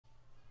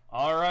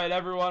right,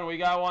 everyone, we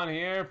got one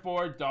here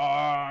for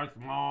Darth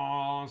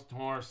Maul's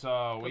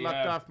torso. Good we luck,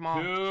 have Darth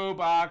Maul. 2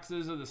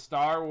 boxes of the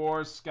Star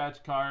Wars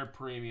Sketch Card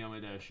Premium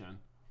Edition.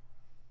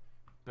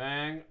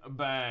 Bang,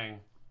 bang.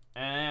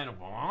 And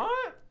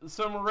what?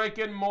 Some Rick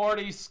and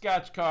Morty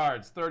sketch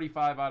cards.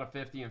 35 out of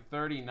 50 and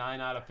 39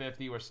 out of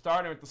 50. We're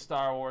starting with the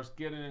Star Wars,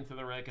 getting into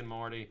the Rick and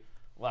Morty.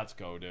 Let's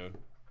go, dude.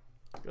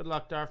 Good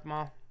luck, Darth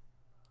Maul.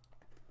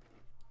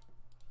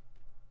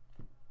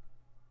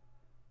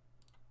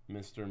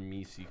 Mr.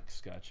 Meesey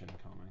sketch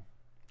incoming.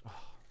 Oh.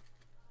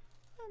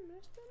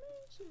 Mr.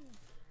 Meesey.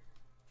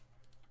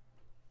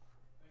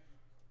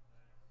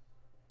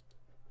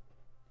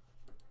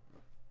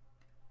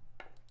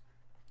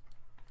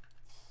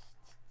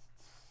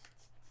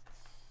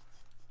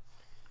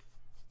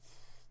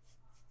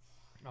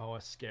 Oh,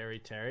 a scary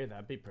Terry.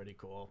 That'd be pretty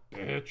cool.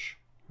 Bitch.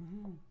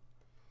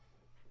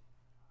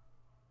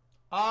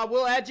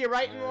 We'll add you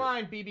right in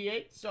line,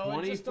 BB-8. So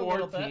it's just a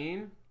little bit.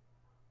 2014.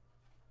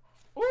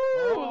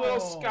 Ooh, little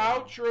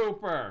Scout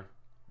Trooper.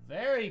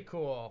 Very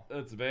cool.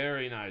 That's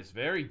very nice.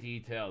 Very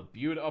detailed.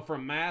 Beautiful. Oh,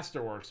 from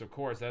Masterworks, of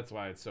course. That's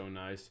why it's so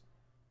nice.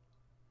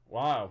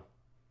 Wow.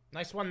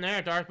 Nice one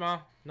there, Darth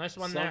Maul. Nice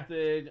one there.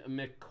 Something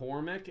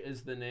McCormick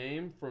is the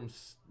name from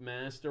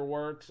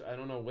Masterworks. I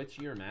don't know which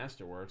year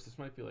Masterworks. This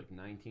might be like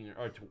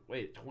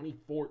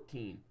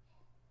 2014.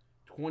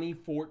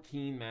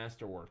 2014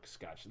 Masterworks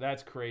sketch.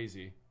 That's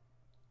crazy.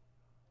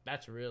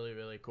 That's really,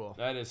 really cool.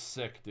 That is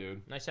sick,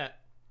 dude. Nice hat.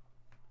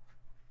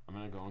 I'm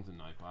going to go into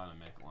Nightbot and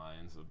make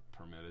lions a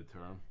permitted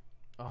term.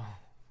 Oh.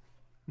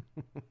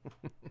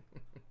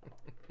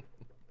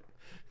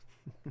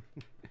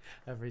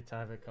 Every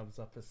time it comes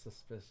up as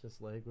suspicious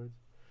language.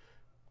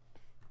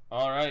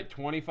 All right,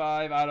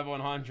 25 out of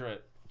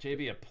 100.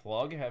 JB, a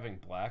plug having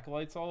black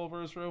lights all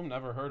over his room?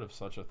 Never heard of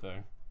such a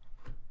thing.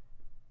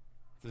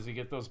 Does he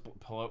get those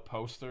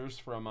posters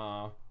from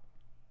Hot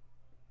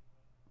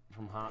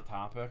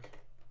Topic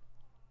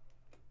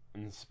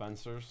and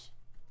Spencer's?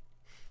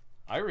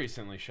 I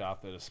recently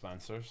shopped at a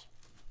Spencer's.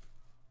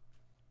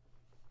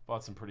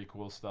 Bought some pretty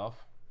cool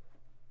stuff.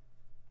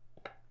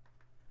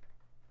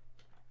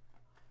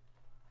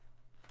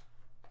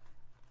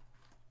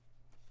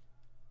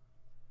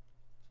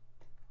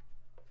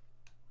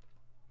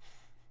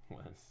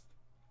 West.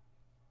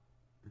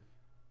 What do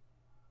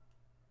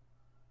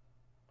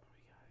we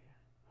got here?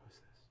 Who's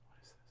this?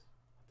 What is this?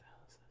 What the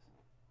hell is this?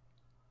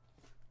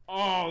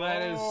 Oh,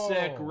 that is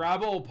sick.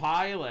 Rebel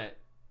Pilot.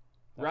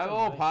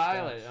 Rebel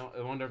Pilot.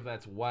 I wonder if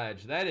that's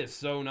Wedge. That is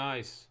so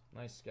nice.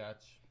 Nice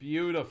sketch.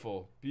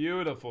 Beautiful,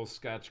 beautiful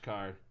sketch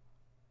card.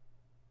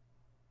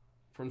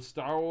 From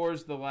Star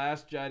Wars: The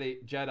Last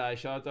Jedi.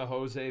 Shout out to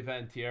Jose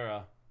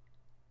Ventura.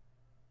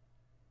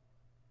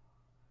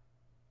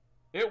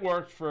 It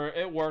worked for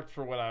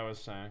what I was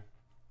saying.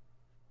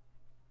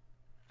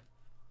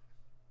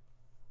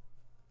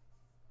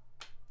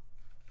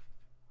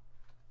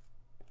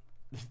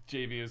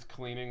 JB is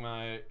cleaning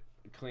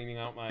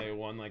out my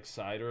one like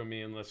side room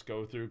me and let's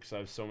go through because I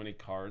have so many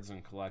cards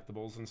and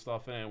collectibles and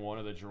stuff in it. And one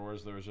of the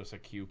drawers there was just a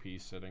Q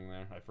piece sitting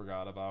there. I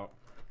forgot about.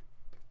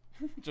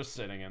 Just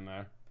sitting in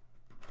there.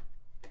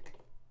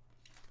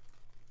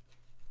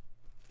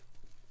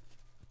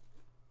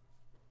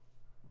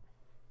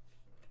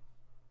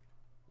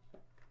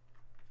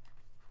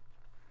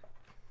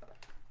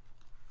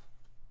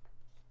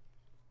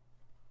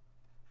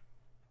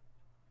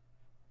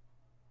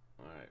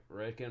 All right,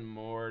 Rick and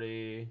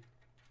Morty.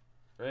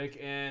 Rick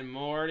and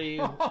Morty.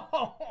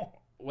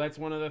 That's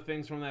one of the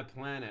things from that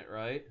planet,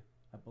 right?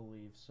 I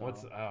believe so.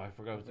 I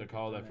forgot what they're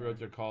called. I forgot what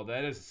they're called.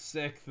 That is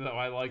sick, though.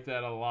 I like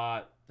that a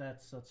lot.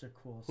 That's such a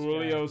cool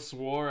Julio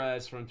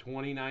Suarez from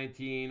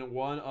 2019.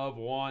 1 of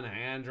 1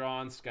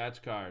 hand-drawn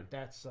sketch card.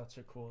 That's such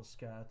a cool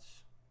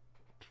sketch.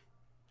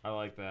 I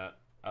like that.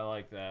 I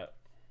like that.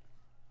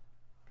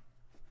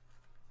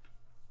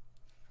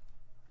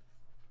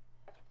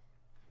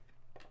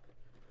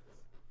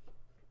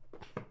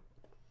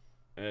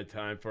 And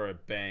time for a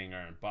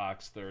banger in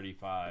box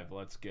 35.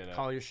 Let's get it.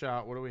 Call your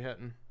shot. What are we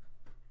hitting?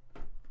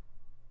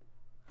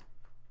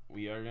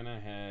 We are going to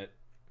hit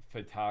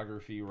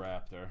Photography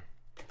Raptor.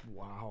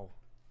 Wow.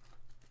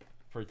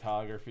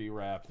 Photography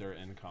Raptor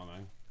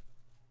incoming.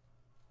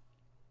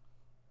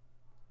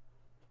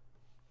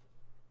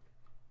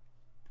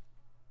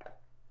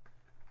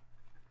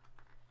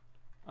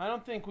 I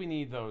don't think we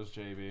need those,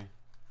 JB.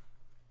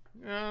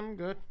 Yeah, I'm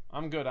good.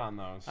 I'm good on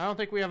those. I don't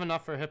think we have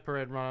enough for Hit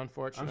Parade Run,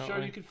 unfortunately. I'm sure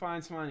you could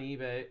find some on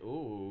eBay.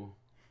 Ooh.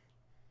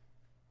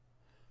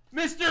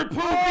 Mr. Poopy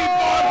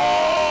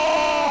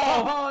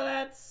Butthole! Oh,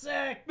 that's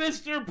sick!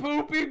 Mr.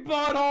 Poopy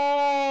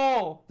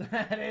Butthole!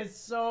 That is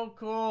so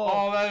cool.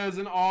 Oh, that is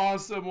an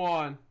awesome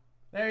one.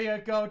 There you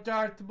go,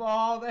 Darth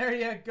Maul. There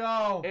you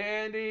go.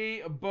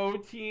 Andy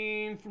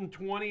Botine from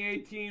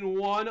 2018.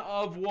 1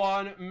 of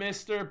 1,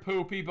 Mr.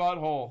 Poopy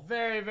Butthole.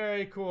 Very,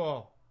 very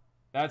cool.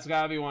 That's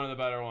got to be one of the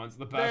better ones.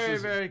 The best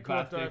is very cool,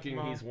 Beth thinking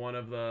he's one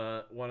of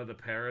the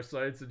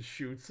parasites and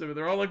shoots him. And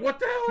they're all like, "What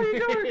the hell are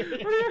you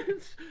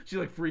doing?" She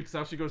like freaks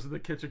out. She goes to the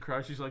kitchen,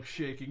 cries. She's like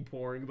shaking,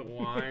 pouring the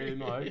wine.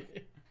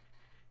 Like,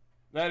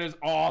 That is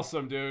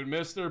awesome, dude.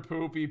 Mr.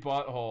 Poopy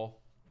Butthole.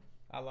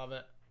 I love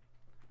it.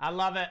 I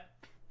love it.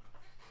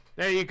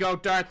 There you go,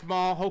 Darth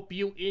Maul. Hope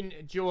you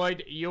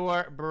enjoyed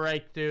your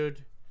break,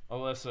 dude.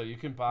 Alyssa, you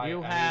can buy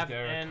any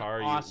Derek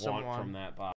card you want from that box.